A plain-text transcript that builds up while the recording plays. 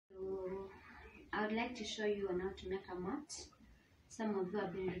would like to show you on how to make a mat. Some of you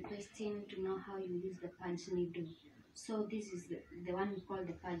have been requesting to know how you use the punch needle. So this is the one we call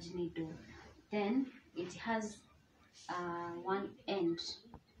the punch needle. Then it has one end,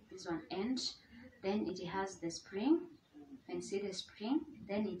 this one end. Then it has the spring. You can see the spring.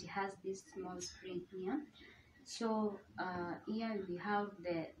 Then it has this small spring here. So here we have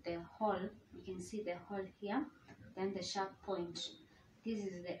the hole. You can see the hole here. Then the sharp point. This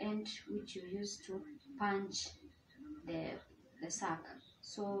is the end which you use to punch the sack.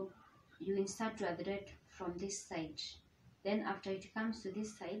 So you insert your thread from this side. Then after it comes to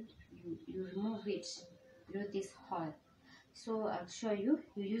this side, you remove it through this hole. So I'll show you.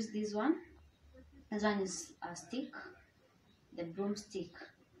 You use this one. This one is a stick, the broomstick.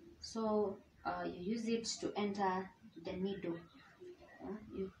 So you use it to enter the needle.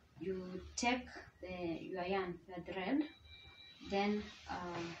 You take your yarn, your thread, then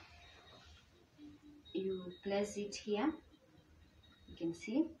you place it here. You can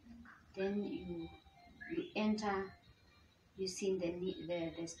see. Then you enter using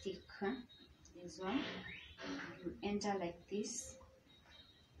the stick. This one. You enter like this.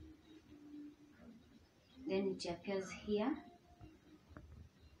 Then it appears here.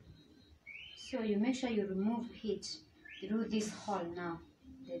 So you make sure you remove it through this hole now.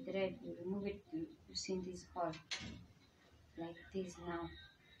 The thread, you remove it using this hole like this now.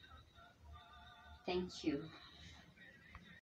 Thank you.